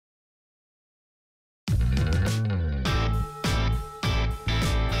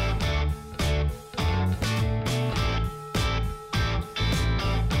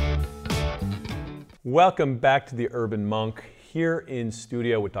Welcome back to the Urban Monk, here in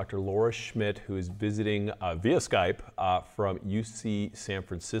studio with Dr. Laura Schmidt, who is visiting via Skype from UC San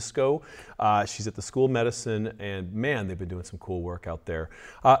Francisco. She's at the School of Medicine, and man, they've been doing some cool work out there.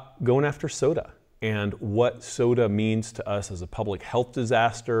 Going after soda and what soda means to us as a public health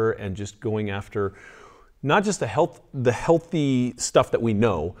disaster, and just going after not just the healthy stuff that we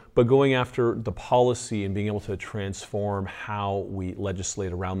know, but going after the policy and being able to transform how we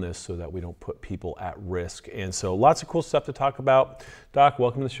legislate around this so that we don't put people at risk. And so lots of cool stuff to talk about. Doc,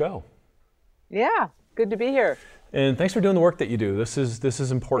 welcome to the show. Yeah, good to be here. And thanks for doing the work that you do. This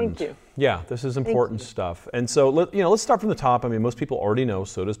is important. Thank you. Yeah, this is important stuff. And so let's start from the top. I mean, most people already know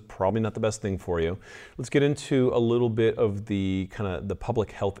soda's probably not the best thing for you. Let's get into a little bit of the kind of the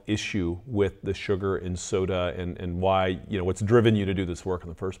public health issue with the sugar in soda, and why, what's driven you to do this work in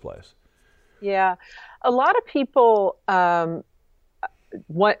the first place. Yeah, a lot of people ask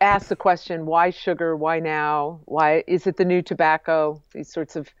the question, why sugar? Why now? Why is it the new tobacco? These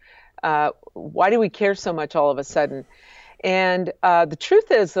sorts of why do we care so much all of a sudden? And the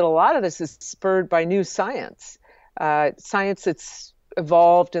truth is that a lot of this is spurred by new science, science that's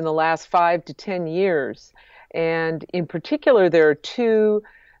evolved in the last 5 to 10 years. And in particular, there are two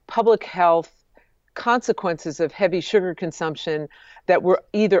public health consequences of heavy sugar consumption that were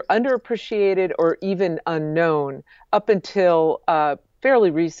either underappreciated or even unknown up until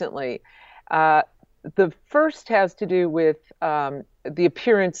fairly recently. The first has to do with the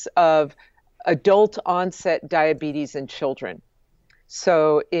appearance of adult onset diabetes in children.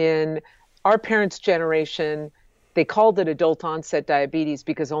 So in our parents' generation, they called it adult onset diabetes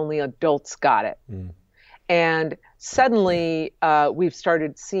because only adults got it. And suddenly we've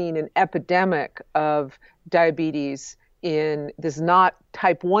started seeing an epidemic of diabetes. This is not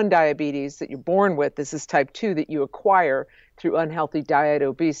type 1 diabetes that you're born with. This is type 2 that you acquire through unhealthy diet,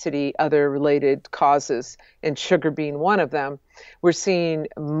 obesity, other related causes, and sugar being one of them. We're seeing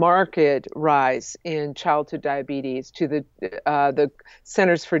marked rise in childhood diabetes. To the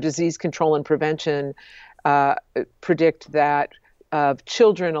Centers for Disease Control and Prevention predict that of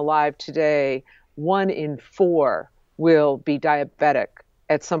children alive today, 1 in 4 will be diabetic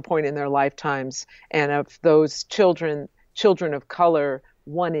at some point in their lifetimes, and of those children of color,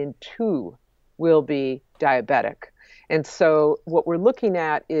 1 in 2 will be diabetic. And so what we're looking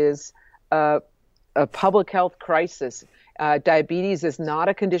at is a public health crisis. Diabetes is not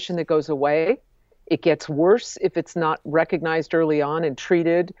a condition that goes away. It gets worse if it's not recognized early on and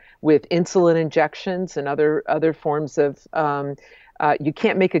treated with insulin injections and other forms of, you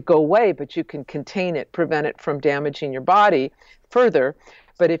can't make it go away, but you can contain it, prevent it from damaging your body further.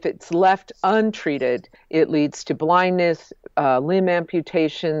 But if it's left untreated, it leads to blindness, limb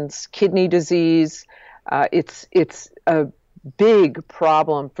amputations, kidney disease. It's a big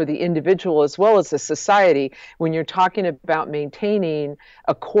problem for the individual as well as the society when you're talking about maintaining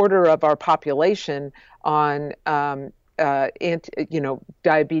a quarter of our population on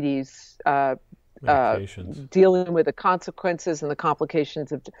diabetes, dealing with the consequences and the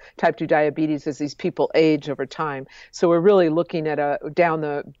complications of type 2 diabetes as these people age over time. So we're really looking at down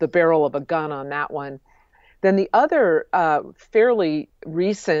the barrel of a gun on that one. Then the other fairly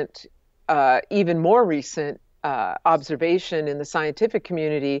recent, even more recent observation in the scientific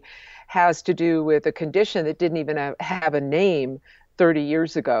community has to do with a condition that didn't even have a name 30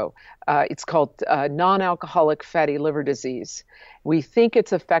 years ago. It's called non-alcoholic fatty liver disease. We think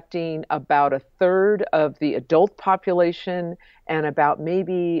it's affecting about 1/3 of the adult population and about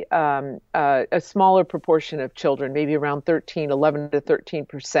maybe a smaller proportion of children, maybe around 11 to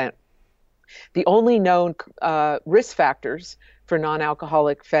 13%. The only known risk factors for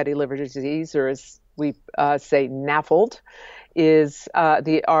non-alcoholic fatty liver disease, or as we say NAFLD, is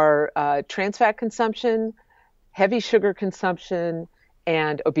our trans fat consumption, heavy sugar consumption,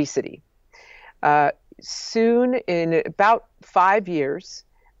 and obesity. Soon, in about 5 years,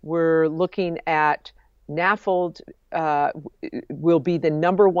 we're looking at NAFLD will be the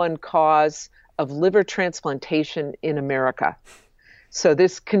 #1 cause of liver transplantation in America. So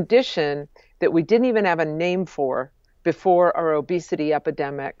this condition that we didn't even have a name for before our obesity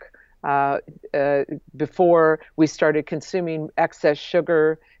epidemic, before we started consuming excess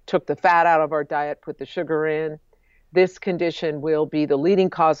sugar, took the fat out of our diet, put the sugar in, this condition will be the leading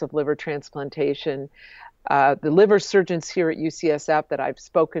cause of liver transplantation. The liver surgeons here at UCSF that I've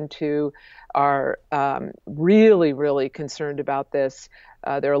spoken to are really, really concerned about this.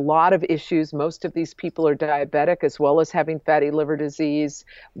 There are a lot of issues. Most of these people are diabetic as well as having fatty liver disease.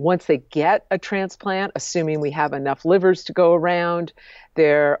 Once they get a transplant, assuming we have enough livers to go around,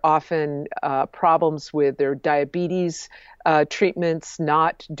 there are often problems with their diabetes treatments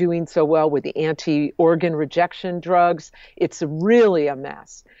not doing so well with the anti-organ rejection drugs. It's really a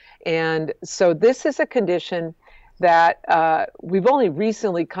mess. And so this is a condition that we've only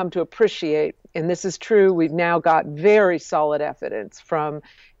recently come to appreciate, and this is true. We've now got very solid evidence from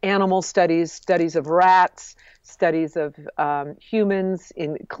animal studies, studies of rats, studies of humans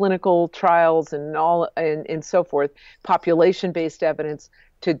in clinical trials, and so forth, population-based evidence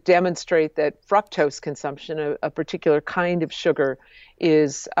to demonstrate that fructose consumption, a particular kind of sugar,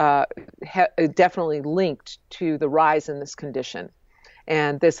 is definitely linked to the rise in this condition.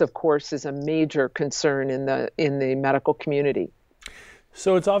 And this, of course, is a major concern in the medical community.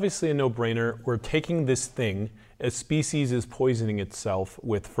 So it's obviously a no-brainer. We're taking this thing, a species is poisoning itself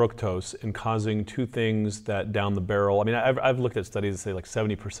with fructose and causing two things that down the barrel. I mean, I've looked at studies that say like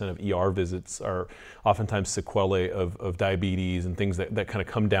 70% of ER visits are oftentimes sequelae of diabetes and things that kind of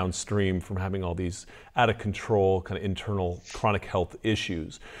come downstream from having all these out of control kind of internal chronic health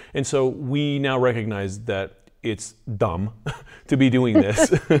issues. And so we now recognize that it's dumb to be doing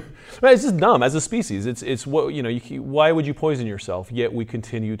this. It's just dumb as a species. It's what, why would you poison yourself? Yet we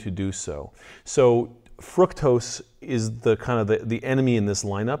continue to do so. So fructose is the kind of the enemy in this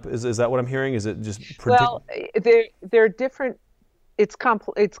lineup. Is that what I'm hearing? Is it just well, they're different. It's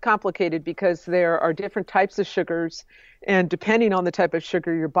complicated because there are different types of sugars, and depending on the type of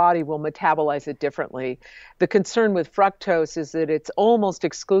sugar, your body will metabolize it differently. The concern with fructose is that it's almost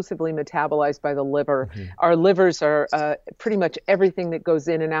exclusively metabolized by the liver. Mm-hmm. Our livers are pretty much everything that goes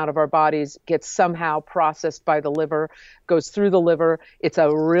in and out of our bodies gets somehow processed by the liver, goes through the liver. It's a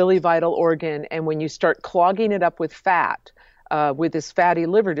really vital organ, and when you start clogging it up with fat, with this fatty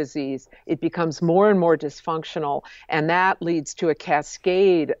liver disease, it becomes more and more dysfunctional, and that leads to a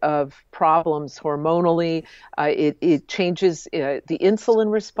cascade of problems hormonally. It changes the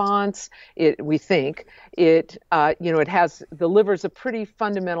insulin response. We think it has, the liver's a pretty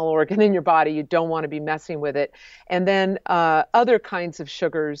fundamental organ in your body. You don't want to be messing with it. And then other kinds of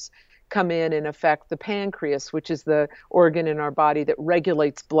sugars come in and affect the pancreas, which is the organ in our body that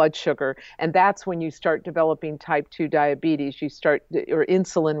regulates blood sugar. And that's when you start developing type 2 diabetes, or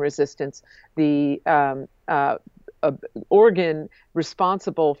insulin resistance, the organ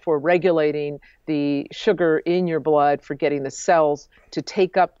responsible for regulating the sugar in your blood, for getting the cells to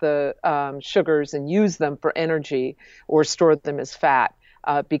take up the sugars and use them for energy or store them as fat.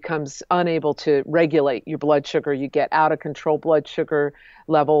 Becomes unable to regulate your blood sugar. You get out of control blood sugar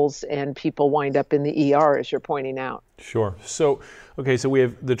levels, and people wind up in the ER, as you're pointing out. Sure. So, okay, so we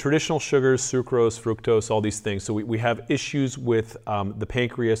have the traditional sugars, sucrose, fructose, all these things. So we have issues with the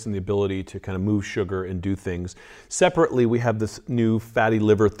pancreas and the ability to kind of move sugar and do things. Separately, we have this new fatty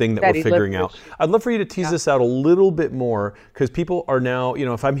liver thing that we're figuring out. I'd love for you to tease this out a little bit more, because people are now,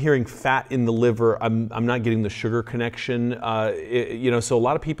 if I'm hearing fat in the liver, I'm not getting the sugar connection. So a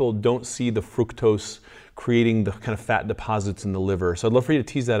lot of people don't see the fructose creating the kind of fat deposits in the liver. So I'd love for you to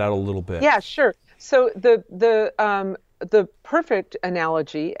tease that out a little bit. Yeah, sure. So the perfect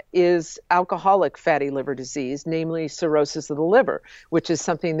analogy is alcoholic fatty liver disease, namely cirrhosis of the liver, which is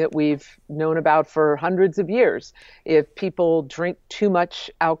something that we've known about for hundreds of years. If people drink too much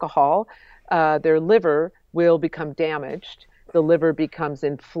alcohol, their liver will become damaged. The liver becomes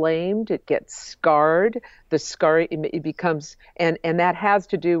inflamed, it gets scarred, it becomes, and that has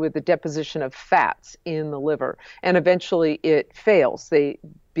to do with the deposition of fats in the liver. And eventually it fails. They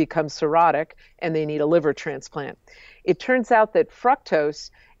become cirrhotic and they need a liver transplant. It turns out that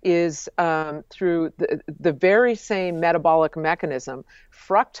fructose is through the very same metabolic mechanism.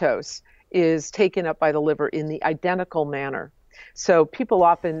 Fructose is taken up by the liver in the identical manner. So people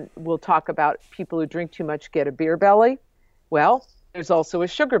often will talk about people who drink too much get a beer belly. Well, there's also a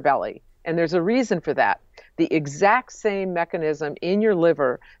sugar belly, and there's a reason for that. The exact same mechanism in your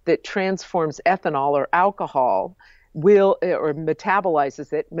liver that transforms ethanol or alcohol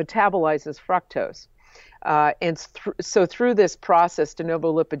metabolizes fructose. So through this process, de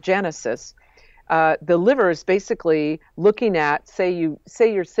novo lipogenesis, the liver is basically looking at, say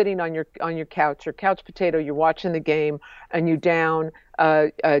you're sitting on your couch, or couch potato, you're watching the game, and you down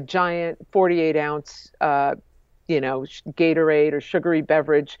a giant 48-ounce Gatorade or sugary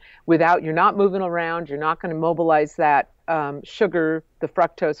beverage you're not moving around, you're not going to mobilize that sugar, the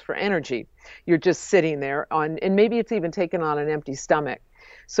fructose, for energy. You're just sitting there and maybe it's even taken on an empty stomach.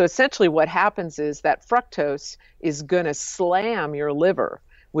 So essentially what happens is that fructose is going to slam your liver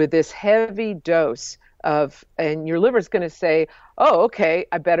with this heavy dose and your liver's going to say, oh, okay,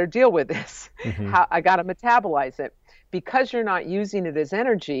 I better deal with this. I got to metabolize it. Because you're not using it as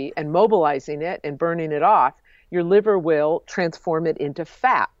energy and mobilizing it and burning it off, your liver will transform it into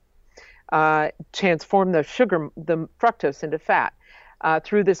fat, transform the fructose into fat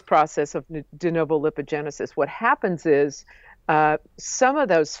through this process of de novo lipogenesis. What happens is some of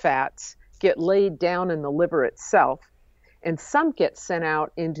those fats get laid down in the liver itself, and some get sent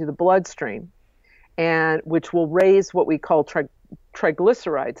out into the bloodstream, and which will raise what we call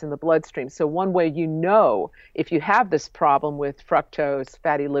triglycerides in the bloodstream. So one way you know if you have this problem with fructose,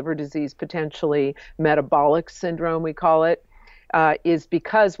 fatty liver disease, potentially metabolic syndrome, we call it, is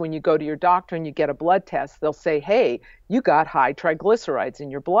because when you go to your doctor and you get a blood test, they'll say, hey, you got high triglycerides in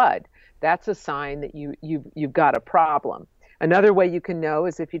your blood. That's a sign that you've got a problem. Another way you can know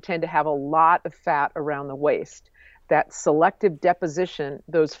is if you tend to have a lot of fat around the waist. That selective deposition,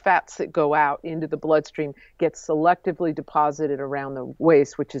 those fats that go out into the bloodstream, get selectively deposited around the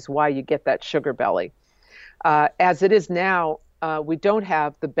waist, which is why you get that sugar belly. As it is now, we don't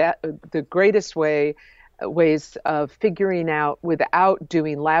have the greatest ways of figuring out, without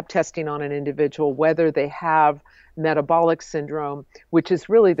doing lab testing on an individual, whether they have metabolic syndrome, which is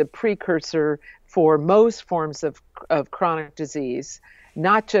really the precursor for most forms of chronic disease,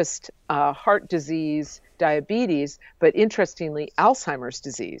 not just heart disease, diabetes, but interestingly, Alzheimer's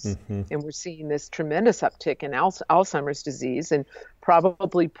disease. And we're seeing this tremendous uptick in Alzheimer's disease, and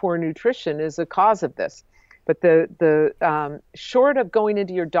probably poor nutrition is a cause of this. But the short of going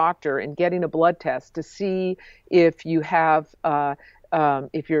into your doctor and getting a blood test to see if you have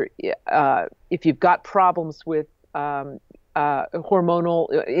if you've got problems with hormonal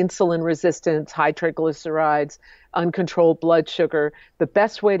insulin resistance, high triglycerides, uncontrolled blood sugar, the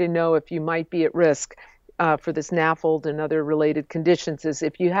best way to know if you might be at risk for this NAFLD and other related conditions is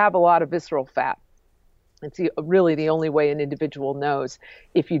if you have a lot of visceral fat. It's really the only way an individual knows.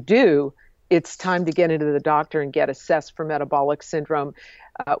 If you do, it's time to get into the doctor and get assessed for metabolic syndrome.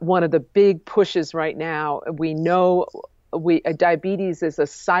 One of the big pushes right now, we know diabetes is a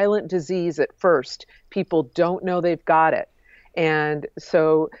silent disease at first. People don't know they've got it. And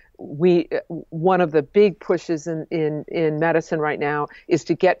so one of the big pushes in medicine right now is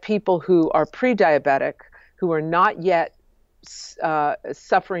to get people who are pre-diabetic, who are not yet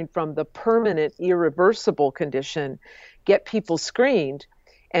suffering from the permanent irreversible condition, get people screened.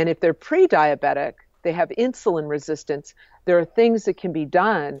 And if they're pre-diabetic, they have insulin resistance, there are things that can be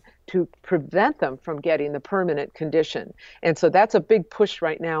done to prevent them from getting the permanent condition. And so that's a big push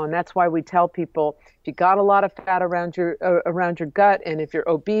right now. And that's why we tell people, if you got a lot of fat around your gut, and if you're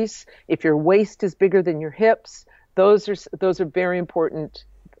obese, if your waist is bigger than your hips, those are very important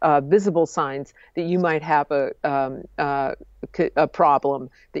visible signs that you might have a problem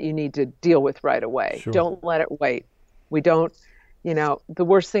that you need to deal with right away. Sure. Don't let it wait. The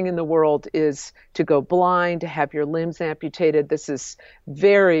worst thing in the world is to go blind, to have your limbs amputated. This is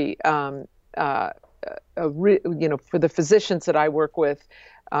very, for the physicians that I work with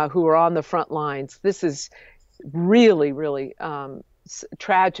who are on the front lines, this is really, really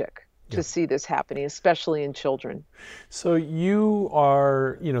tragic to see this happening, especially in children. So you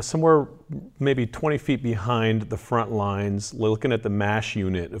are, somewhere maybe 20 feet behind the front lines, looking at the MASH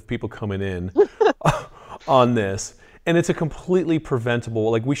unit of people coming in on this. And it's a completely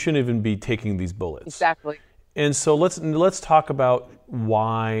preventable, we shouldn't even be taking these bullets. Exactly. And so let's talk about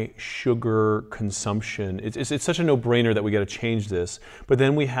why sugar consumption, it's such a no-brainer that we got to change this. But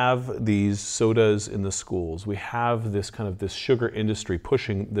then we have these sodas in the schools. We have this this sugar industry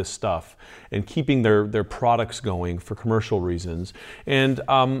pushing this stuff and keeping their products going for commercial reasons. And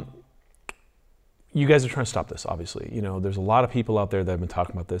you guys are trying to stop this, obviously. There's a lot of people out there that have been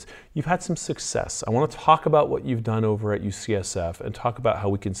talking about this. You've had some success. I want to talk about what you've done over at UCSF and talk about how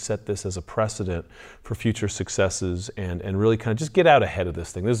we can set this as a precedent for future successes and really just get out ahead of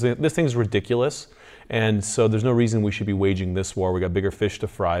this thing. This thing's ridiculous, and so there's no reason we should be waging this war. We got bigger fish to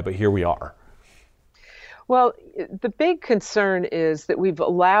fry, but here we are. Well, the big concern is that we've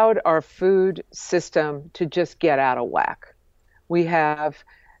allowed our food system to just get out of whack. We have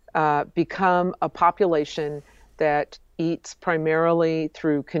become a population that eats primarily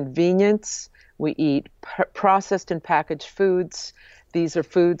through convenience. We eat processed and packaged foods. These are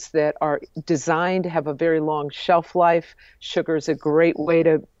foods that are designed to have a very long shelf life. Sugar is a great way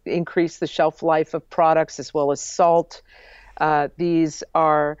to increase the shelf life of products, as well as salt. These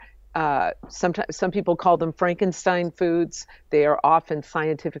are sometimes some people call them Frankenstein foods. They are often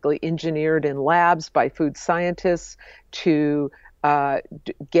scientifically engineered in labs by food scientists to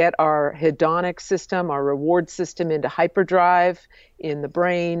get our hedonic system, our reward system into hyperdrive in the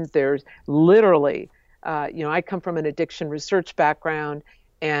brain. There's literally, I come from an addiction research background,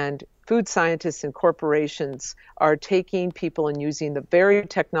 and food scientists and corporations are taking people and using the very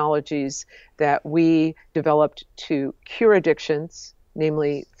technologies that we developed to cure addictions,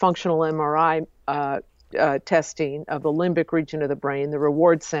 namely functional MRI testing of the limbic region of the brain, the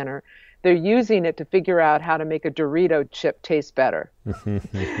reward center. They're using it to figure out how to make a Dorito chip taste better.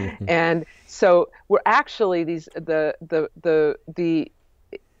 And so we're actually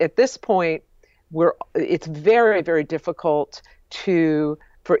at this point, it's very, very difficult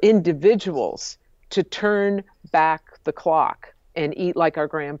for individuals to turn back the clock and eat like our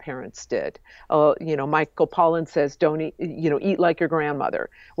grandparents did. Michael Pollan says, don't eat, eat like your grandmother.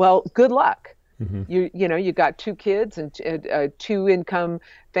 Well, good luck. You got 2 kids and a 2-income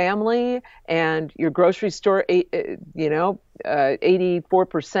family, and your grocery store,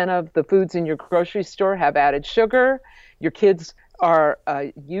 84% of the foods in your grocery store have added sugar. Your kids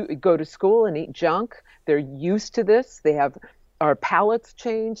you go to school and eat junk. They're used to this. Our palates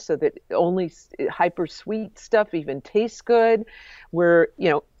change so that only hyper sweet stuff even tastes good.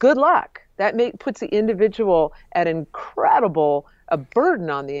 Good luck. That puts the individual at a burden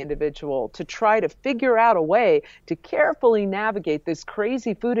on the individual to try to figure out a way to carefully navigate this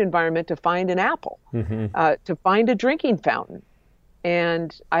crazy food environment to find an apple, to find a drinking fountain.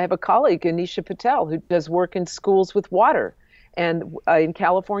 And I have a colleague, Anisha Patel, who does work in schools with water. And in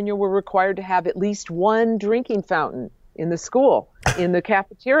California, we're required to have at least one drinking fountain in the school, in the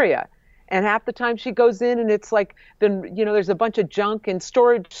cafeteria. And half the time she goes in and it's like, there's a bunch of junk and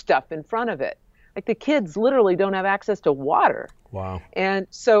storage stuff in front of it. Like the kids literally don't have access to water. Wow. And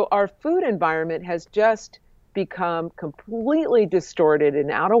so our food environment has just become completely distorted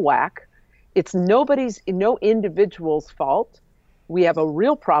and out of whack. It's no individual's fault. We have a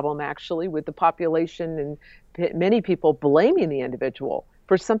real problem actually with the population and many people blaming the individual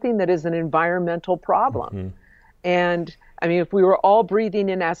for something that is an environmental problem. And I mean, if we were all breathing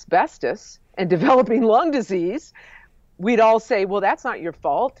in asbestos and developing lung disease, we'd all say, well, that's not your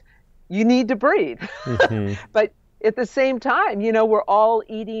fault. You need to breathe. But at the same time, we're all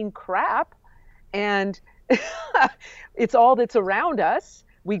eating crap and it's all that's around us.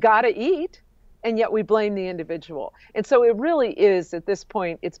 We got to eat, and yet we blame the individual. And so it really is, at this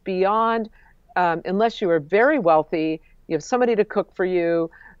point, it's beyond, unless you are very wealthy, you have somebody to cook for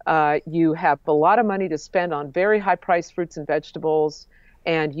you, you have a lot of money to spend on very high-priced fruits and vegetables,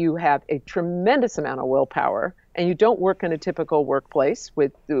 and you have a tremendous amount of willpower, and you don't work in a typical workplace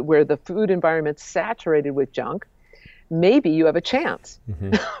where the food environment's saturated with junk, maybe you have a chance.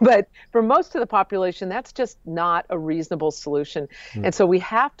 But for most of the population, that's just not a reasonable solution. And so we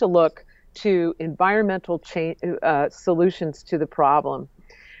have to look to environmental solutions to the problem.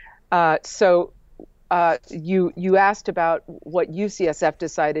 So you asked about what UCSF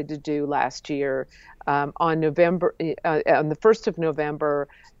decided to do last year. On the 1st of November,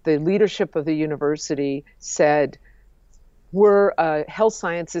 the leadership of the university said, we're a health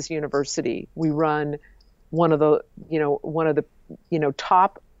sciences university. We run one of the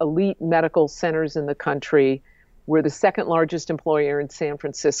top elite medical centers in the country. We're the second largest employer in San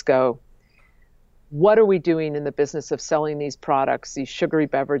Francisco. What are we doing in the business of selling these products, these sugary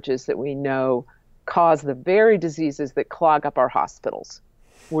beverages that we know cause the very diseases that clog up our hospitals?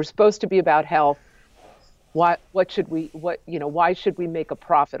 We're supposed to be about health. Why should we make a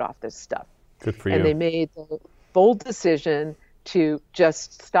profit off this stuff? Good for you. And they made the bold decision to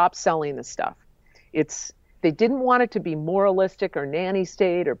just stop selling the stuff. They didn't want it to be moralistic or nanny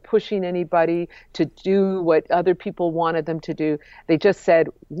state or pushing anybody to do what other people wanted them to do. They just said,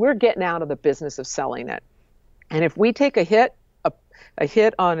 we're getting out of the business of selling it. And if we take a hit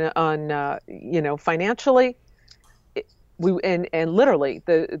on financially, and literally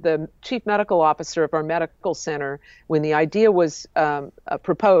the chief medical officer of our medical center, when the idea was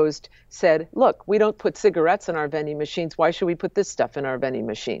proposed, said, look, we don't put cigarettes in our vending machines. Why should we put this stuff in our vending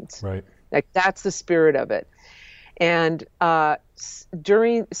machines? Right. Like, that's the spirit of it. And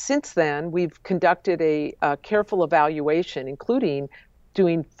since then, we've conducted a careful evaluation, including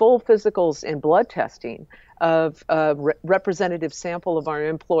doing full physicals and blood testing of a representative sample of our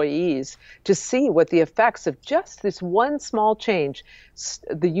employees to see what the effects of just this one small change.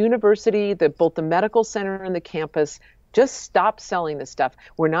 The university, both the medical center and the campus, just stop selling this stuff.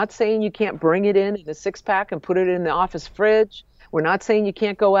 We're not saying you can't bring it in a 6-pack and put it in the office fridge. We're not saying you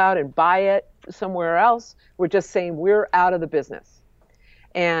can't go out and buy it somewhere else. We're just saying we're out of the business.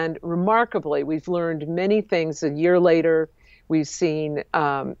 And remarkably, we've learned many things. A year later, we've seen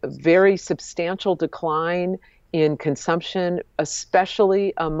a very substantial decline in consumption,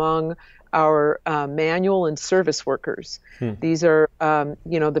 especially among our manual and service workers. These are,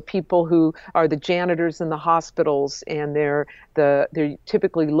 the people who are the janitors in the hospitals, and they're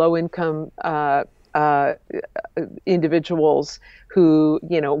typically low-income individuals who,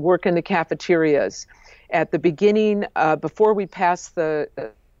 work in the cafeterias. At the beginning, before we passed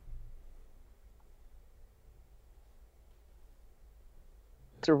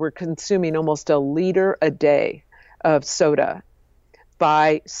so we're consuming almost a liter a day of soda.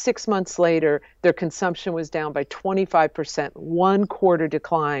 By 6 months later, their consumption was down by 25%, 1/4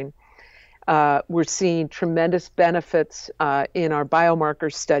 decline. We're seeing tremendous benefits in our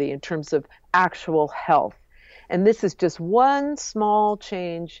biomarker study in terms of actual health. And this is just one small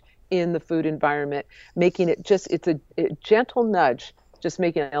change in the food environment, making it it's a gentle nudge, just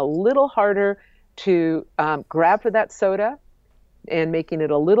making it a little harder to grab for that soda and making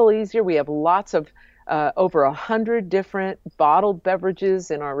it a little easier. We have lots of over 100 different bottled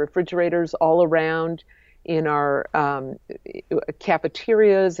beverages in our refrigerators all around, in our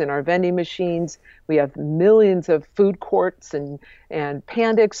cafeterias, in our vending machines. We have millions of food courts and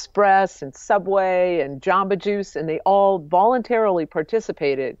Panda Express and Subway and Jamba Juice, and they all voluntarily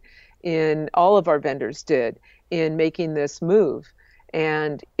participated all of our vendors did, in making this move.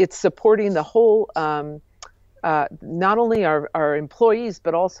 And it's supporting the whole, not only our employees,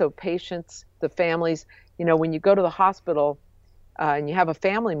 but also patients, the families. When you go to the hospital and you have a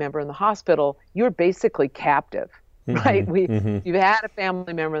family member in the hospital, you're basically captive, right? You've had a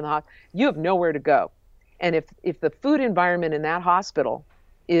family member in the hospital, you have nowhere to go. And if the food environment in that hospital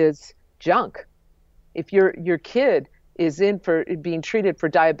is junk, if your kid is in for being treated for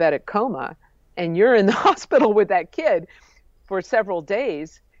diabetic coma, and you're in the hospital with that kid for several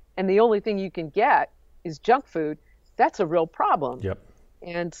days, and the only thing you can get is junk food, that's a real problem. Yep.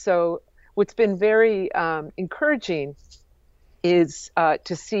 And so what's been very encouraging is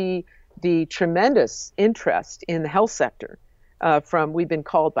to see the tremendous interest in the health sector. We've been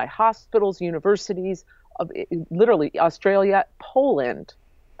called by hospitals, universities, literally Australia, Poland,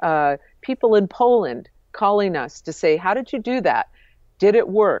 people in Poland calling us to say, how did you do that? Did it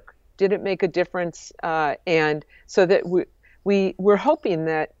work? Did it make a difference? And so that we're hoping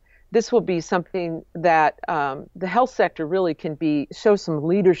that this will be something that the health sector really can show some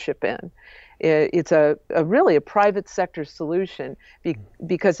leadership in. It's really a private sector solution,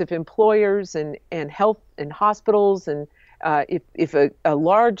 because if employers and health and hospitals and if a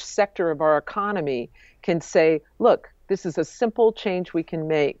large sector of our economy can say, look, this is a simple change we can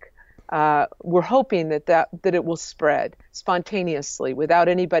make, we're hoping that it will spread spontaneously without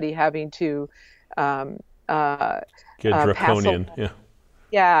anybody having to get draconian.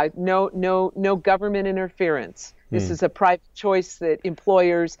 Yeah, no government interference. This is a private choice that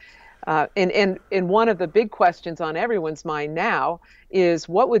employers, and one of the big questions on everyone's mind now is,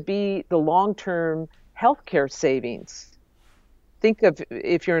 what would be the long-term healthcare savings? Think of,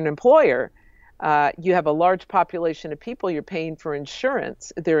 if you're an employer, you have a large population of people you're paying for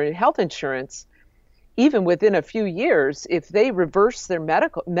insurance, their health insurance. Even within a few years, if they reverse their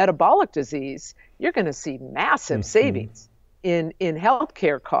metabolic disease, you're going to see massive savings in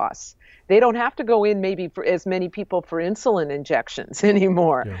healthcare costs. They don't have to go in maybe for as many people for insulin injections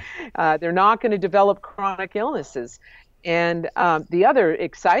anymore. Yeah. They're not going to develop chronic illnesses. And the other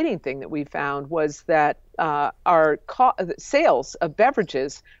exciting thing that we found was that our sales of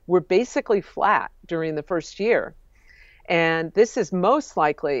beverages were basically flat during the first year. And this is most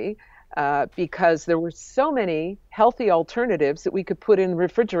likely because there were so many healthy alternatives that we could put in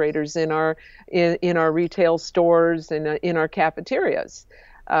refrigerators in our retail stores and in our cafeterias.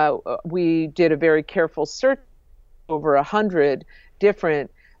 We did a very careful search, over 100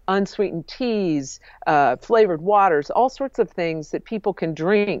 different unsweetened teas, flavored waters, all sorts of things that people can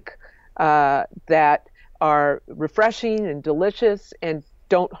drink that are refreshing and delicious and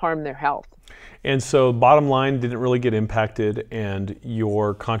don't harm their health. And so bottom line didn't really get impacted, and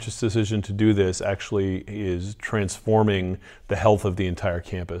your conscious decision to do this actually is transforming the health of the entire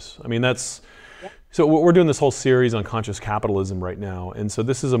campus. I mean, so we're doing this whole series on conscious capitalism right now, and so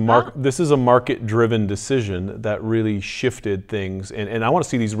this is a market-driven decision that really shifted things, and I want to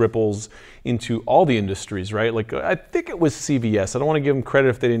see these ripples into all the industries, right? Like, I think it was CVS. I don't want to give them credit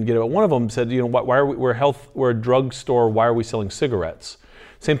if they didn't get it, but one of them said, why are we're a drugstore, why are we selling cigarettes?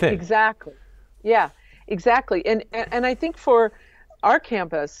 Same thing. Exactly. Yeah, exactly. And I think for our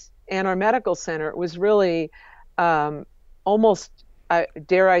campus and our medical center, it was really almost,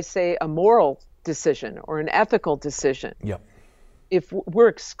 dare I say, a moral decision or an ethical decision. Yep. If we're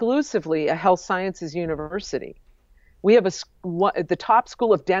exclusively a health sciences university, we have the top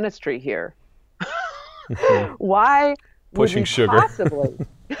school of dentistry here. Why would Pushing we sugar. possibly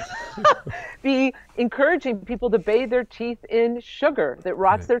be encouraging people to bathe their teeth in sugar that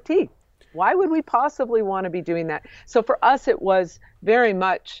rots their teeth? Why would we possibly want to be doing that? So for us, it was very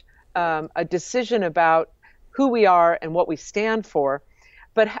much a decision about who we are and what we stand for.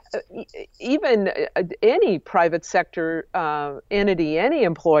 But even any private sector entity, any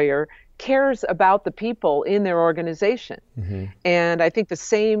employer cares about the people in their organization. And I think the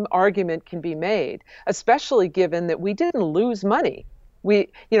same argument can be made, especially given that we didn't lose money. We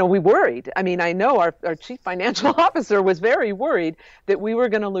worried. I mean, I know our chief financial officer was very worried that we were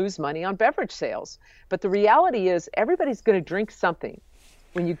going to lose money on beverage sales. But the reality is everybody's going to drink something.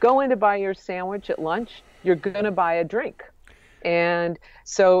 When you go in to buy your sandwich at lunch, you're going to buy a drink. And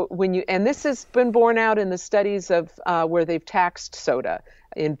so and this has been borne out in the studies of where they've taxed soda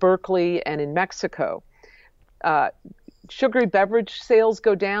in Berkeley and in Mexico. Sugary beverage sales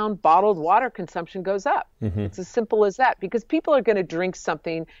go down, bottled water consumption goes up. It's as simple as that, because people are going to drink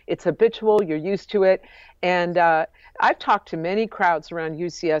something. It's habitual. You're used to it. And I've talked to many crowds around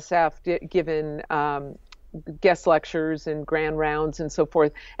UCSF, given guest lectures and grand rounds and so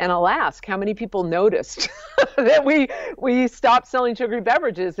forth. And I'll ask how many people noticed that we stopped selling sugary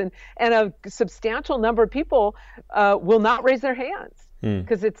beverages, and a substantial number of people will not raise their hands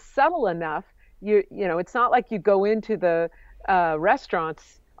because it's subtle enough. You know, it's not like you go into the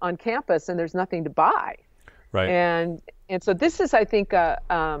restaurants on campus and there's nothing to buy. Right. And so this is, I think,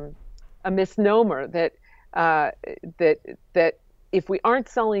 a misnomer that if we aren't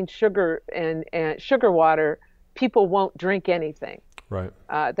selling sugar and sugar water, people won't drink anything. Right.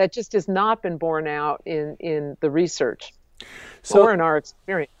 That just has not been borne out in the research or in our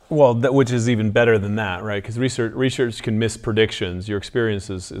experience. Well, which is even better than that, right? Because research can miss predictions. Your experience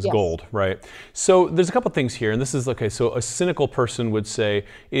is gold, right? So there's a couple things here, and this is, okay, so a cynical person would say,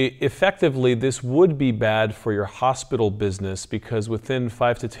 effectively, this would be bad for your hospital business because within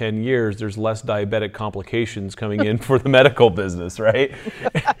 5 to 10 years, there's less diabetic complications coming in for the medical business, right?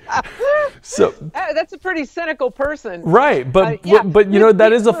 So that's a pretty cynical person, right? But you know,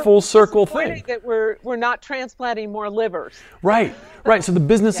 that is a full circle thing. That we're not transplanting more livers, right? Right. So the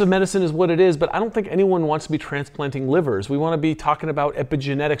business of medicine is what it is, but I don't think anyone wants to be transplanting livers. We want to be talking about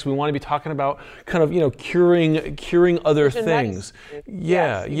epigenetics. We want to be talking about kind of, you know, curing other things.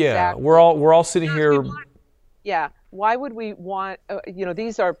 Yeah, exactly. We're all sitting here. Why would we want? You know,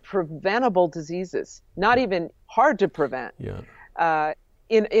 these are preventable diseases, not even hard to prevent. Yeah.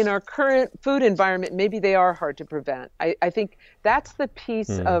 In our current food environment, maybe they are hard to prevent. I think that's the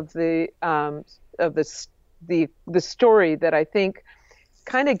piece of the story that I think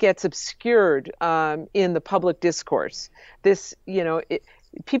kind of gets obscured in the public discourse. This, you know,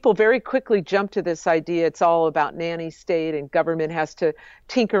 people very quickly jump to this idea it's all about nanny state and government has to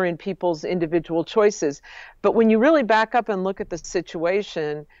tinker in people's individual choices. But when you really back up and look at the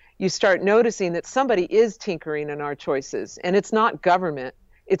situation, you start noticing that somebody is tinkering in our choices, and it's not government.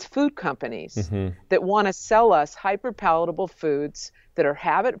 It's food companies that want to sell us hyper-palatable foods that are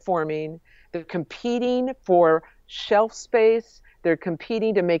habit-forming. They're competing for shelf space. They're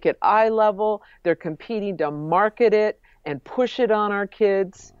competing to make it eye level. They're competing to market it and push it on our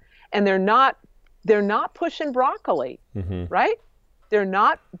kids. And they're not pushing broccoli, right? They're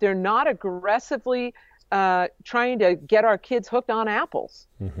not aggressively trying to get our kids hooked on apples.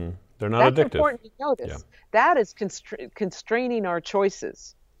 They're not addictive. That's important to notice. Yeah. That is constraining our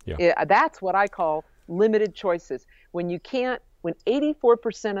choices. Yeah. That's what I call limited choices. When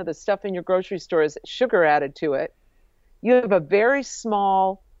 84% of the stuff in your grocery store is sugar added to it, you have a very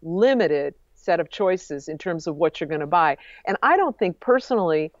small, limited set of choices in terms of what you're going to buy. And I don't think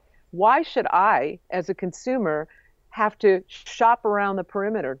personally, why should I, as a consumer, have to shop around the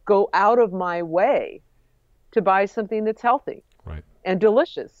perimeter, go out of my way to buy something that's healthy and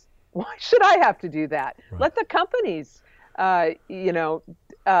delicious? Why should I have to do that? Let the companies, go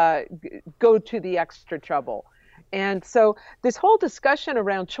to the extra trouble. And so this whole discussion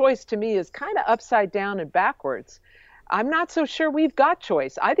around choice to me is kind of upside down and backwards. I'm not so sure we've got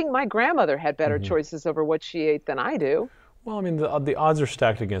choice. I think my grandmother had better choices over what she ate than I do. Well, I mean, the odds are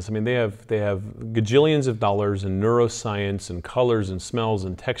stacked against. I mean, they have gajillions of dollars in neuroscience and colors and smells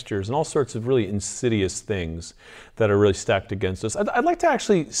and textures and all sorts of really insidious things that are really stacked against us. I'd like to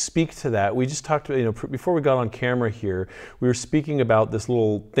actually speak to that. We just talked, before we got on camera here, we were speaking about this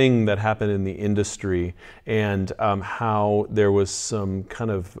little thing that happened in the industry and how there was some kind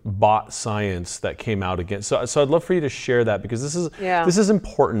of bot science that came out against. So I'd love for you to share that, because this is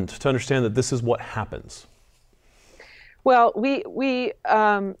important to understand that this is what happens. Well, we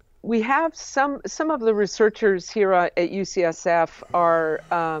we have some of the researchers here at UCSF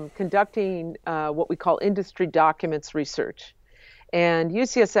are conducting what we call industry documents research. And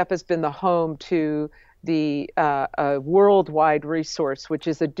UCSF has been the home to the worldwide resource, which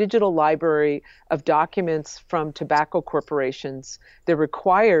is a digital library of documents from tobacco corporations. They're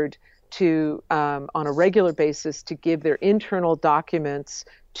required to, on a regular basis, to give their internal documents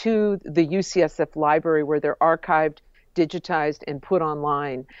to the UCSF library where they're archived, digitized, and put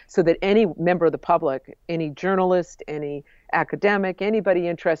online so that any member of the public, any journalist, any academic, anybody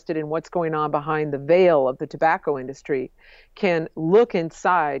interested in what's going on behind the veil of the tobacco industry can look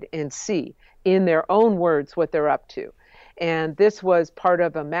inside and see in their own words what they're up to. And this was part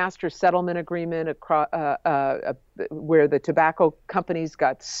of a master settlement agreement where the tobacco companies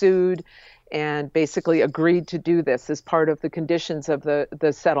got sued and basically agreed to do this as part of the conditions of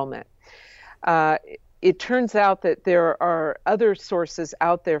the settlement. It turns out that there are other sources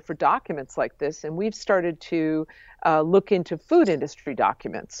out there for documents like this, and we've started to look into food industry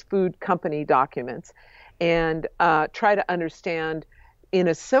documents, food company documents, and try to understand in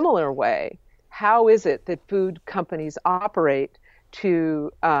a similar way, how is it that food companies operate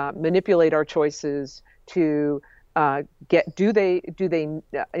to manipulate our choices, to do they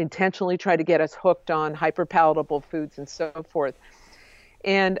intentionally try to get us hooked on hyperpalatable foods and so forth.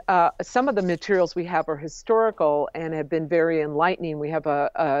 And some of the materials we have are historical and have been very enlightening. We have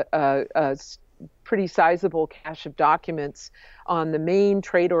a pretty sizable cache of documents on the main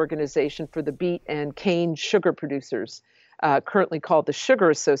trade organization for the beet and cane sugar producers, currently called the Sugar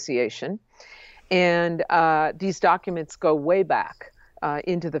Association. And these documents go way back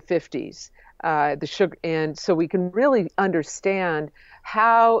into the 50s. And so we can really understand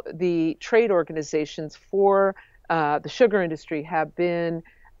how the trade organizations for the sugar industry have been,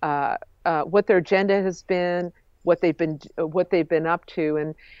 what their agenda has been, what they've been up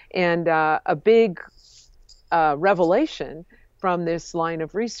to, and a big revelation from this line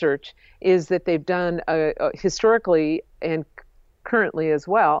of research is that they've done historically and currently as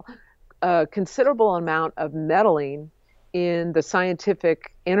well a considerable amount of meddling in the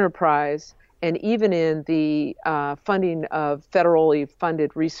scientific enterprise and even in the funding of federally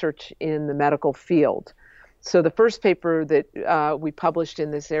funded research in the medical field. So the first paper that we published in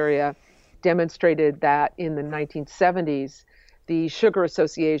this area demonstrated that in the 1970s, the Sugar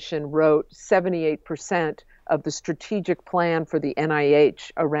Association wrote 78% of the strategic plan for the NIH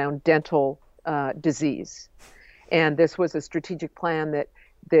around dental disease. And this was a strategic plan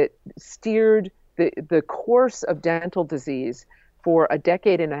that steered the course of dental disease for a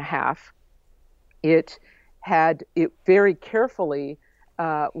decade and a half. It very carefully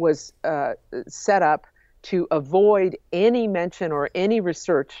was set up to avoid any mention or any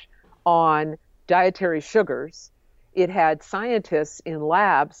research on dietary sugars. It had scientists in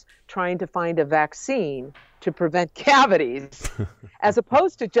labs trying to find a vaccine to prevent cavities, as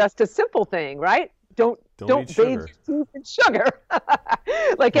opposed to just a simple thing, right? Don't bathe your teeth in sugar.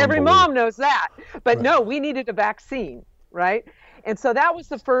 Like every mom knows that. But right. No, we needed a vaccine, right? And so that was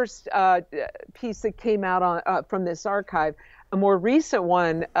the first piece that came out from this archive. A more recent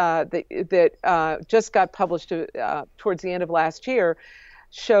one that just got published towards the end of last year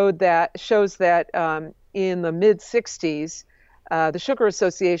shows that in the mid-'60s, the Sugar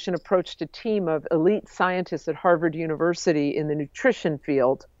Association approached a team of elite scientists at Harvard University in the nutrition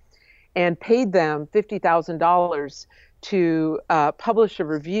field and paid them $50,000 to publish a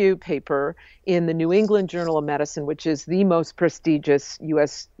review paper in the New England Journal of Medicine, which is the most prestigious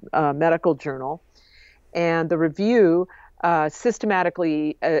U.S. medical journal. And the review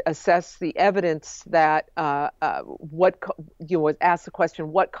systematically assess the evidence that ask the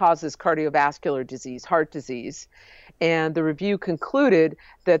question, what causes cardiovascular disease, heart disease? And the review concluded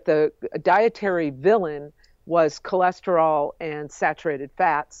that the dietary villain was cholesterol and saturated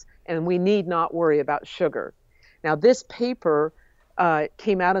fats, and we need not worry about sugar. Now, this paper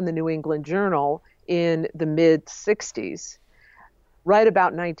came out in the New England Journal in the mid-'60s. Right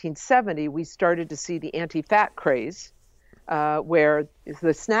about 1970, we started to see the anti-fat craze, where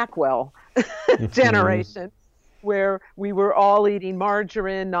the Snackwell generation, where we were all eating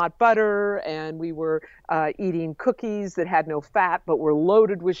margarine, not butter, and we were eating cookies that had no fat but were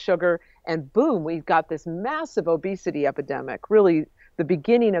loaded with sugar, and boom, we've got this massive obesity epidemic. Really, the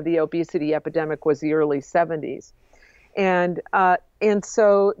beginning of the obesity epidemic was the early 70s. And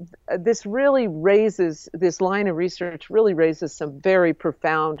so this line of research really raises some very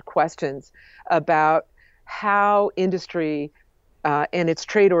profound questions about how industry and its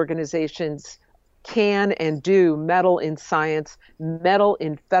trade organizations can and do meddle in science, meddle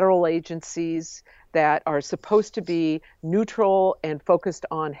in federal agencies, that are supposed to be neutral and focused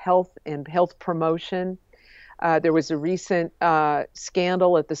on health and health promotion. There was a recent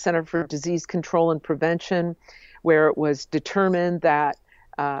scandal at the Center for Disease Control and Prevention where it was determined that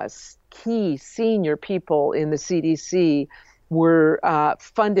key senior people in the CDC were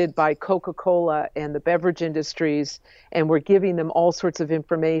funded by Coca-Cola and the beverage industries and were giving them all sorts of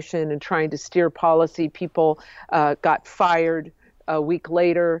information and trying to steer policy. People got fired a week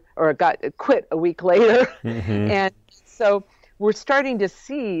later or got quit a week later. Mm-hmm. And so we're starting to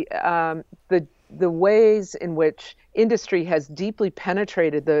see the ways in which industry has deeply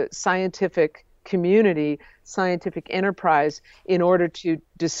penetrated the scientific community, scientific enterprise, in order to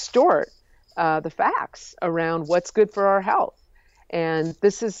distort the facts around what's good for our health. And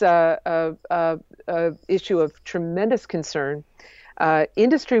this is a issue of tremendous concern.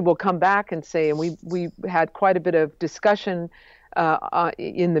 Industry will come back and say, and we had quite a bit of discussion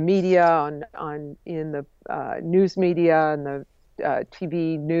in the media, in the news media and the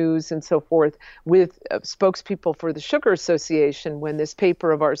TV news and so forth, with spokespeople for the Sugar Association when this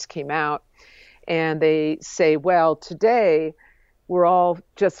paper of ours came out. And they say, well, today we're all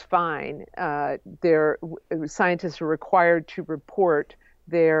just fine. Scientists are required to report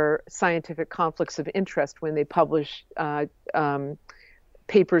their scientific conflicts of interest when they publish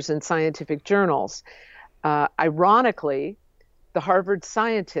papers in scientific journals. Ironically, the Harvard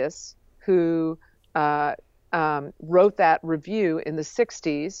scientists who wrote that review in the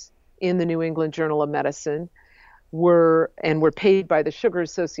 60s in the New England Journal of Medicine were paid by the Sugar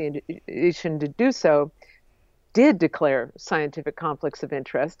Association to do so, did declare scientific conflicts of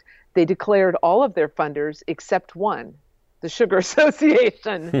interest. They declared all of their funders except one, the Sugar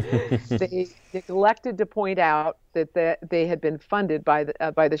Association. They neglected to point out that they had been funded by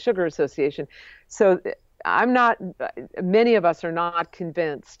the Sugar Association. So many of us are not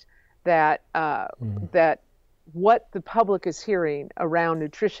convinced that that what the public is hearing around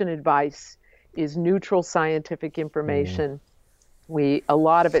nutrition advice is neutral scientific information. A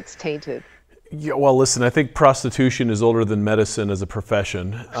lot of it's tainted. Yeah, well, listen, I think prostitution is older than medicine as a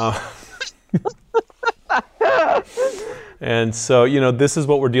profession. And so, this is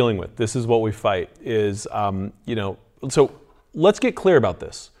what we're dealing with. This is what we fight is, so let's get clear about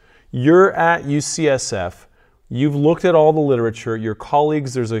this. You're at UCSF. You've looked at all the literature. Your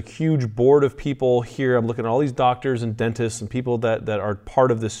colleagues, there's a huge board of people here. I'm looking at all these doctors and dentists and people that are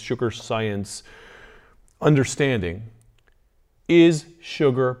part of this sugar science understanding. Is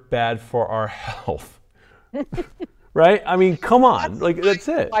sugar bad for our health? Right? I mean, come on. That's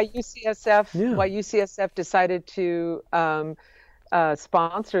it. Why UCSF decided to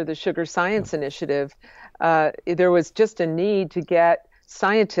sponsor the Sugar Science Initiative. There was just a need to get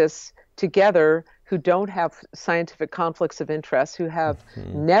scientists together who don't have scientific conflicts of interest, who have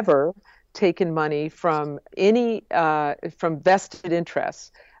never taken money from from vested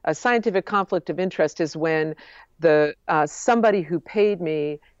interests. A scientific conflict of interest is when somebody who paid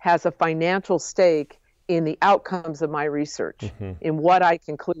me has a financial stake in the outcomes of my research, in what I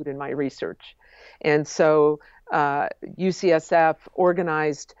conclude in my research. And so UCSF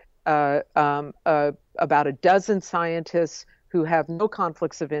organized about a dozen scientists who have no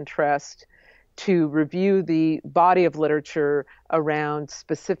conflicts of interest to review the body of literature around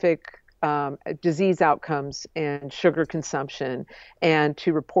specific disease outcomes and sugar consumption, and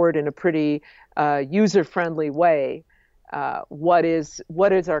to report in a pretty user-friendly way what is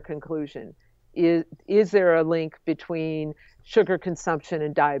our conclusion. Is there a link between sugar consumption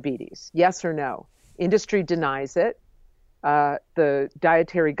and diabetes? Yes or no? Industry denies it. The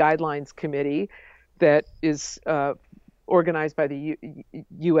Dietary Guidelines Committee that is organized by the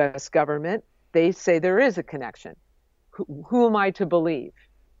U.S. government, they say there is a connection. Who am I to believe?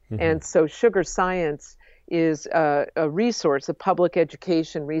 And so sugar science is a resource, a public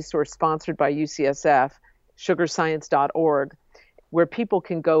education resource sponsored by UCSF, sugarscience.org, where people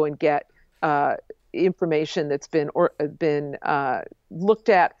can go and get information that's been looked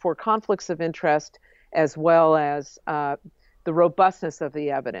at for conflicts of interest, as well as the robustness of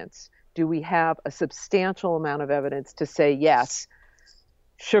the evidence. Do we have a substantial amount of evidence to say, yes,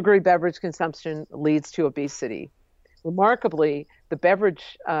 sugary beverage consumption leads to obesity? Remarkably, the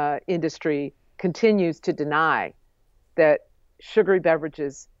beverage industry continues to deny that sugary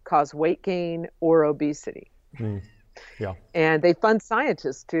beverages cause weight gain or obesity. Yeah. And they fund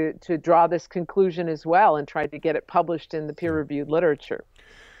scientists to draw this conclusion as well and try to get it published in the peer-reviewed literature.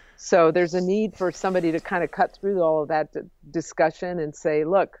 So there's a need for somebody to kind of cut through all of that discussion and say,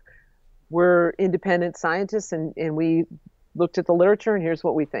 look, we're independent scientists and we looked at the literature and here's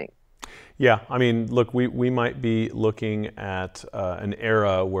what we think. Yeah, I mean, look, we might be looking at an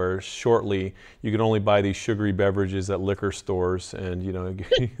era where shortly you can only buy these sugary beverages at liquor stores and,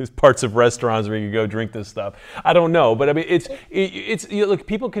 there's parts of restaurants where you can go drink this stuff. I don't know, but I mean, look,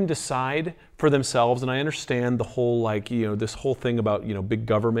 people can decide for themselves, and I understand the whole, this whole thing about, big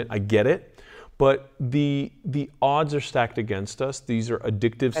government. I get it. But the odds are stacked against us. These are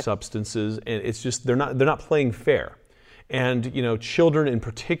addictive substances, and it's just they're not playing fair. And children in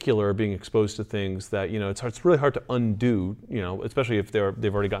particular are being exposed to things that it's really hard to undo. Especially if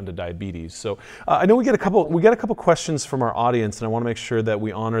they've already gotten to diabetes. So I know we get a couple questions from our audience, and I want to make sure that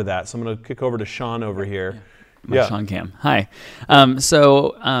we honor that. So I'm going to kick over to Sean over here. Yeah. Sean Cam. Hi.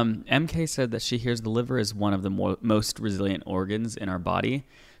 MK said that she hears the liver is one of the most resilient organs in our body.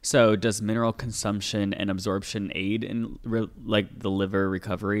 So does mineral consumption and absorption aid in the liver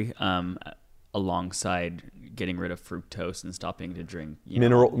recovery alongside getting rid of fructose and stopping to drink?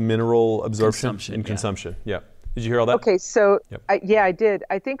 Mineral absorption and consumption. Yeah. Did you hear all that? Okay, so Yep. I did.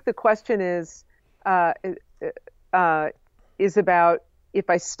 I think the question is about if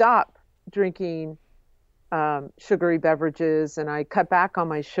I stop drinking sugary beverages and I cut back on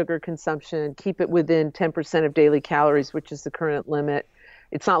my sugar consumption, keep it within 10% of daily calories, which is the current limit.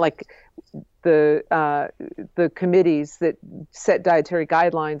 It's not like the committees that set dietary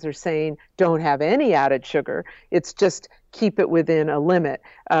guidelines are saying don't have any added sugar. It's just keep it within a limit.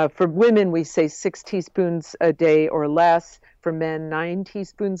 For women, we say 6 teaspoons a day or less. For men, 9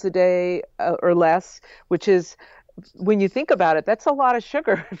 teaspoons a day or less, which is, when you think about it, that's a lot of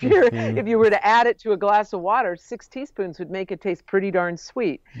sugar. If you were to add it to a glass of water, 6 teaspoons would make it taste pretty darn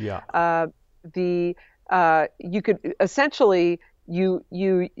sweet. Yeah. You could essentially you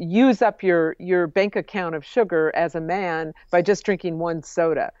use up your bank account of sugar as a man by just drinking 1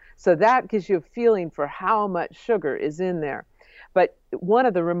 soda. So that gives you a feeling for how much sugar is in there. But one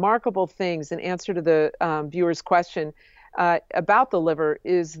of the remarkable things, in answer to the viewer's question about the liver,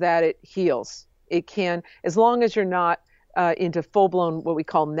 is that it heals. It can, as long as you're not into full-blown what we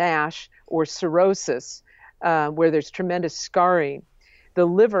call NASH or cirrhosis, where there's tremendous scarring. The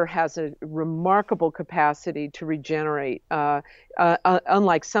liver has a remarkable capacity to regenerate,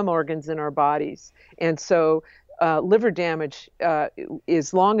 unlike some organs in our bodies. And so liver damage,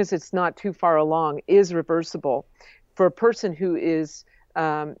 as long as it's not too far along, is reversible. For a person who has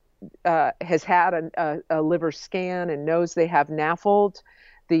had a liver scan and knows they have NAFLD,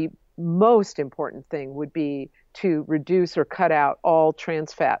 the most important thing would be to reduce or cut out all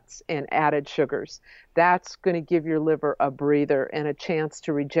trans fats and added sugars. That's going to give your liver a breather and a chance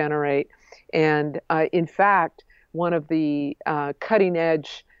to regenerate. And in fact, one of the cutting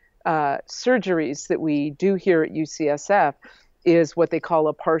edge surgeries that we do here at UCSF is what they call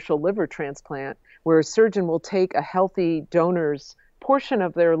a partial liver transplant, where a surgeon will take a healthy donor's portion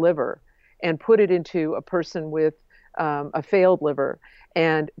of their liver and put it into a person with a failed liver.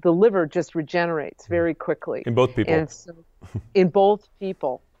 And the liver just regenerates very quickly. In both people. And so, in both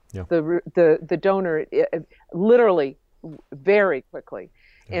people, yeah. the donor literally very quickly.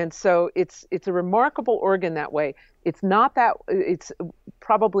 Yeah. And so it's a remarkable organ that way. It's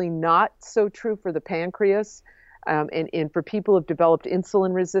probably not so true for the pancreas, and for people who've developed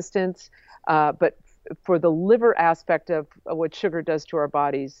insulin resistance. But for the liver aspect of what sugar does to our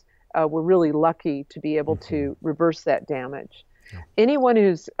bodies, we're really lucky to be able to reverse that damage. Yeah. Anyone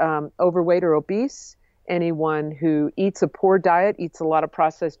who's overweight or obese, anyone who eats a poor diet, eats a lot of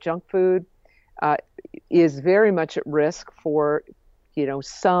processed junk food, is very much at risk for,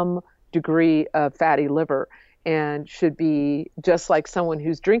 some degree of fatty liver, and should be just like someone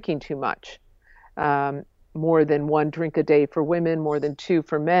who's drinking too much. More than 1 drink a day for women, more than 2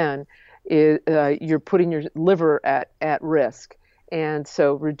 for men. You're putting your liver at risk, and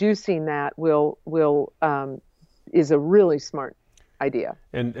so reducing that is a really smart idea.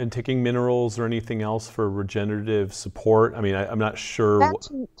 And taking minerals or anything else for regenerative support. I mean, I'm not sure.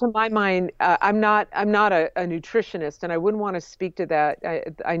 That, to my mind, I'm not a nutritionist, and I wouldn't want to speak to that.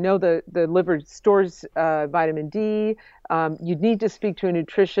 I know the liver stores vitamin D. You'd need to speak to a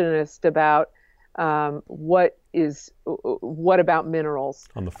nutritionist about what about minerals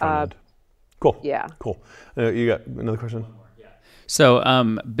on the front end. Cool. Yeah. Cool. You got another question? So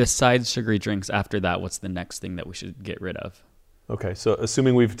besides sugary drinks, after that, what's the next thing that we should get rid of? Okay, so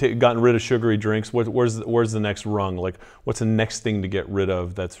assuming we've gotten rid of sugary drinks, where's the next rung? Like, what's the next thing to get rid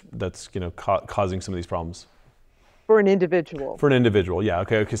of that's causing some of these problems? For an individual. For an individual, yeah.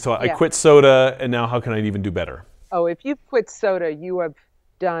 Okay. So I quit soda, and now how can I even do better? Oh, if you quit soda, you have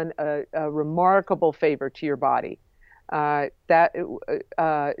done a remarkable favor to your body.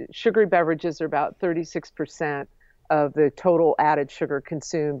 Sugary beverages are about 36% of the total added sugar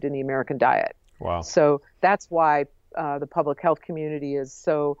consumed in the American diet. Wow. So that's why the public health community is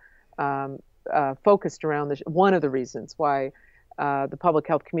so focused around this. One of the reasons why the public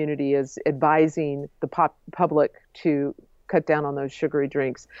health community is advising the public to cut down on those sugary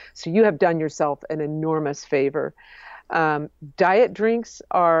drinks. So you have done yourself an enormous favor. Diet drinks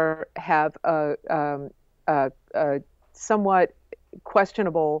have a somewhat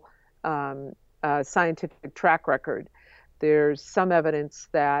questionable scientific track record. There's some evidence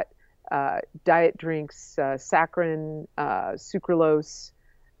that diet drinks, saccharin, sucralose,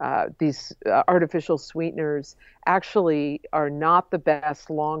 these artificial sweeteners actually are not the best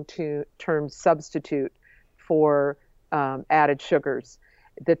long-term substitute for added sugars,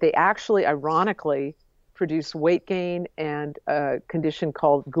 that they actually, ironically, produce weight gain and a condition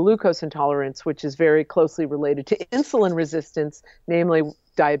called glucose intolerance, which is very closely related to insulin resistance, namely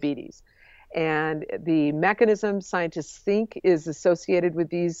diabetes. And the mechanism scientists think is associated with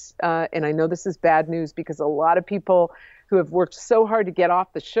these, and I know this is bad news because a lot of people who have worked so hard to get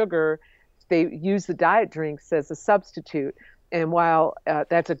off the sugar, they use the diet drinks as a substitute. And while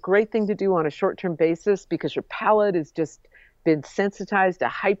that's a great thing to do on a short-term basis because your palate has just been sensitized to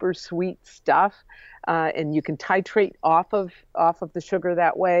hyper sweet stuff, and you can titrate off of the sugar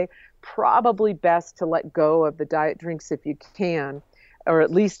that way, probably best to let go of the diet drinks if you can, or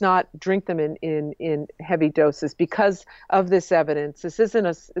at least not drink them in heavy doses because of this evidence. This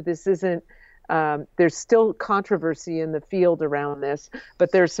isn't there's still controversy in the field around this,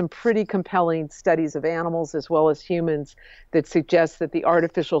 but there's some pretty compelling studies of animals as well as humans that suggest that the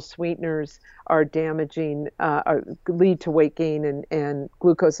artificial sweeteners are damaging, lead to weight gain and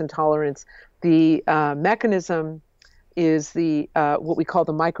glucose intolerance. The mechanism is the what we call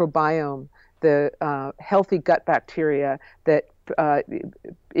the microbiome, the healthy gut bacteria that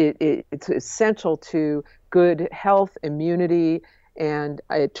it's essential to good health, immunity, and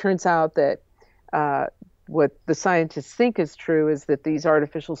it turns out that what the scientists think is true is that these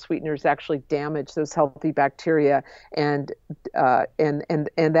artificial sweeteners actually damage those healthy bacteria, and that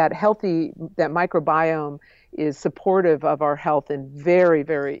microbiome is supportive of our health in very,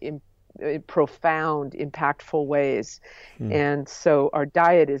 very profound, impactful ways. And so our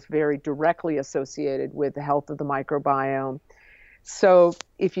diet is very directly associated with the health of the microbiome. So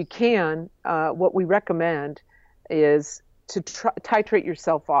if you can, what we recommend is to titrate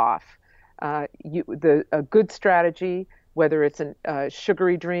yourself off. A good strategy, whether it's a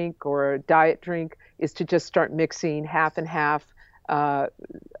sugary drink or a diet drink, is to just start mixing half and half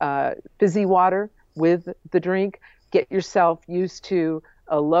fizzy water with the drink. Get yourself used to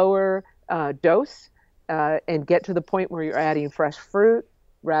a lower dose and get to the point where you're adding fresh fruit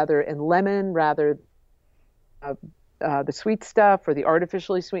and lemon rather the sweet stuff or the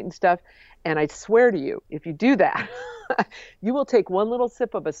artificially sweetened stuff. And I swear to you, if you do that, you will take one little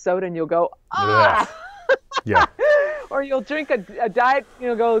sip of a soda and you'll go, ah! Yeah. Or you'll drink a diet,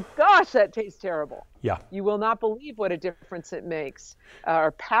 go, gosh, that tastes terrible. Yeah. You will not believe what a difference it makes.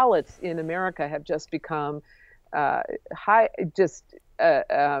 Our palates in America have just become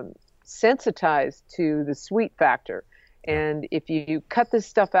sensitized to the sweet factor. And if you cut this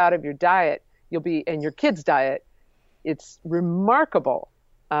stuff out of your diet, and your kids' diet, it's remarkable.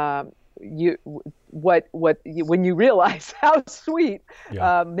 When you realize how sweet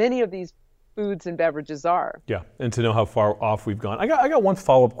many of these foods and beverages are. Yeah, and to know how far off we've gone. I got one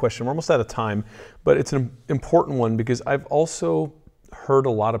follow-up question. We're almost out of time, but it's an important one because I've also heard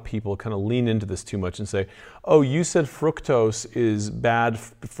a lot of people kind of lean into this too much and say, oh, you said fructose is bad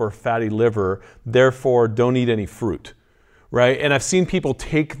for fatty liver, therefore don't eat any fruit, right? And I've seen people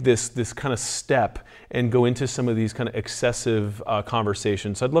take this kind of step and go into some of these kind of excessive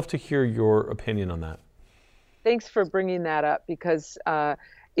conversations. So I'd love to hear your opinion on that. Thanks for bringing that up because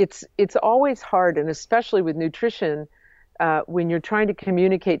it's always hard, and especially with nutrition, when you're trying to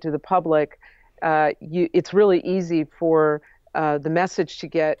communicate to the public, it's really easy for the message to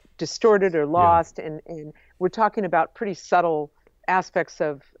get distorted or lost. Yeah. And we're talking about pretty subtle aspects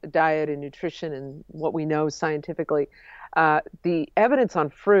of diet and nutrition and what we know scientifically. The evidence on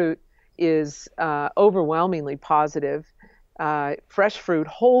fruit is overwhelmingly positive. Fresh fruit,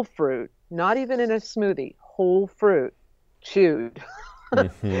 whole fruit, not even in a smoothie, whole fruit, chewed,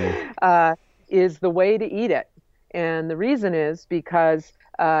 is the way to eat it. And the reason is because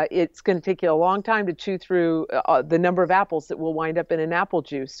it's going to take you a long time to chew through the number of apples that will wind up in an apple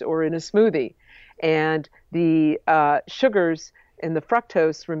juice or in a smoothie. And the sugars and the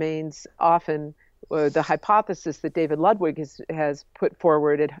fructose remains often the hypothesis that David Ludwig has put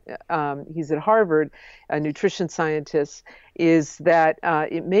forward, he's at Harvard, a nutrition scientist, is that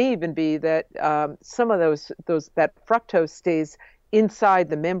it may even be that some of that fructose stays inside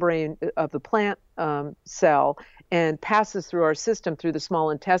the membrane of the plant cell and passes through our system through the small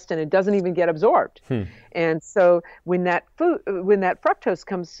intestine and doesn't even get absorbed. And so when that fructose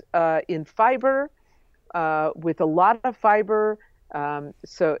comes in fiber, with a lot of fiber, in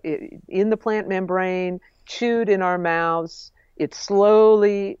the plant membrane, chewed in our mouths, it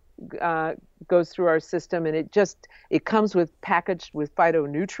slowly goes through our system, and it comes packaged with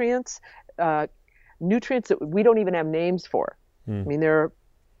phytonutrients, nutrients that we don't even have names for. I mean,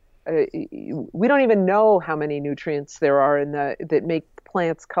 we don't even know how many nutrients there are that make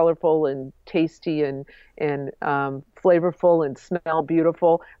plants colorful and tasty and flavorful and smell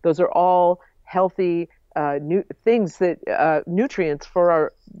beautiful. Those are all healthy things nutrients for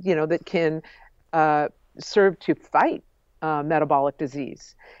our, that can serve to fight metabolic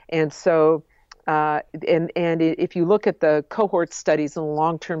disease. And so, if you look at the cohort studies and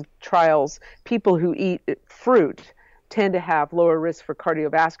long-term trials, people who eat fruit tend to have lower risk for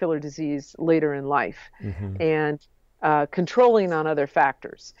cardiovascular disease later in life, and controlling on other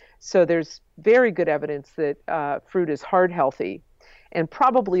factors. So there's very good evidence that fruit is heart healthy, and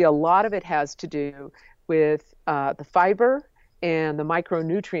probably a lot of it has to do with the fiber and the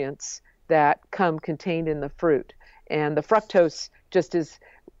micronutrients that come contained in the fruit. And the fructose just is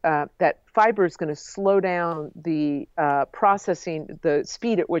that fiber is going to slow down the processing, the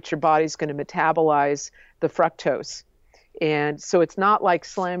speed at which your body's going to metabolize the fructose. And so it's not like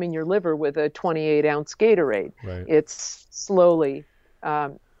slamming your liver with a 28-ounce Gatorade. Right. It's slowly,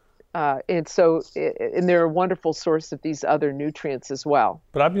 and they're a wonderful source of these other nutrients as well.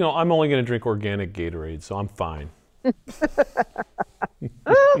 But I'm only going to drink organic Gatorade, so I'm fine.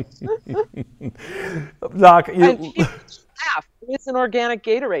 Doc, it's an organic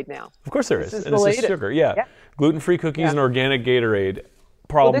Gatorade now. Of course there is, and it's just sugar. Yeah. Gluten-free cookies and organic Gatorade.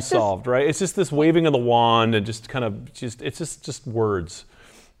 Problem solved, right? It's just this waving of the wand and it's just words.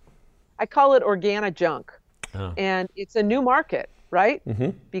 I call it organic junk, and it's a new market, right?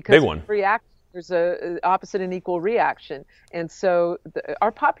 Because big one. There's a opposite and equal reaction, and so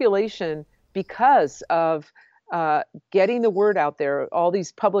our population, because of getting the word out there, all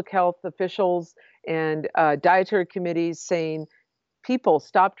these public health officials and dietary committees saying, people,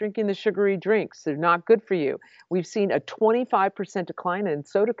 stop drinking the sugary drinks. They're not good for you. We've seen a 25% decline in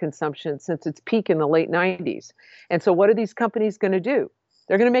soda consumption since its peak in the late 90s. And so what are these companies going to do?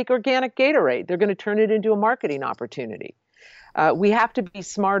 They're going to make organic Gatorade. They're going to turn it into a marketing opportunity. We have to be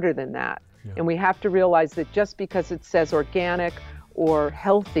smarter than that. Yeah. And we have to realize that just because it says organic or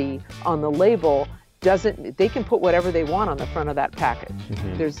healthy on the label, they can put whatever they want on the front of that package.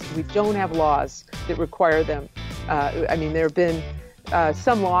 We don't have laws that require them. There have been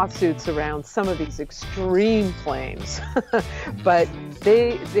some lawsuits around some of these extreme claims, but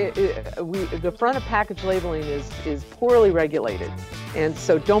the front of package labeling is poorly regulated, and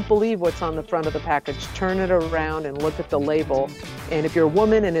so don't believe what's on the front of the package. Turn it around and look at the label, and if you're a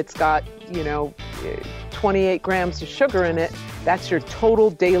woman and it's got 28 grams of sugar in it, that's your total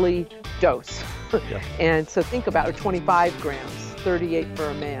daily dose. Yeah. And so think about it, 25 grams, 38 for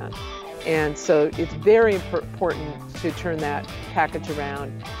a man. And so it's very important to turn that package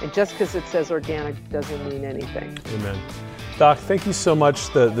around. And just because it says organic doesn't mean anything. Amen. Doc, thank you so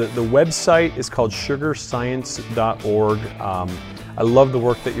much. The website is called sugarscience.org. I love the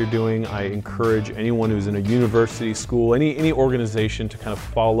work that you're doing. I encourage anyone who's in a university, school, any organization to kind of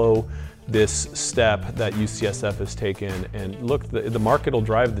follow this step that UCSF has taken. And look, the market will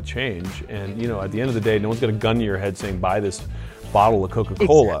drive the change. And at the end of the day, no one's got a gun to your head saying, buy this bottle of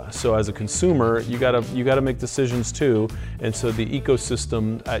Coca-Cola. Exactly. So as a consumer, you gotta make decisions too. And so the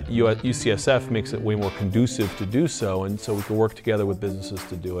ecosystem at UCSF makes it way more conducive to do so. And so we can work together with businesses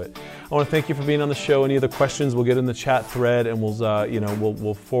to do it. I want to thank you for being on the show. Any other questions, we'll get in the chat thread and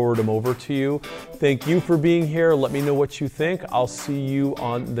we'll forward them over to you. Thank you for being here. Let me know what you think. I'll see you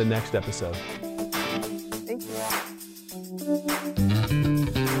on the next episode.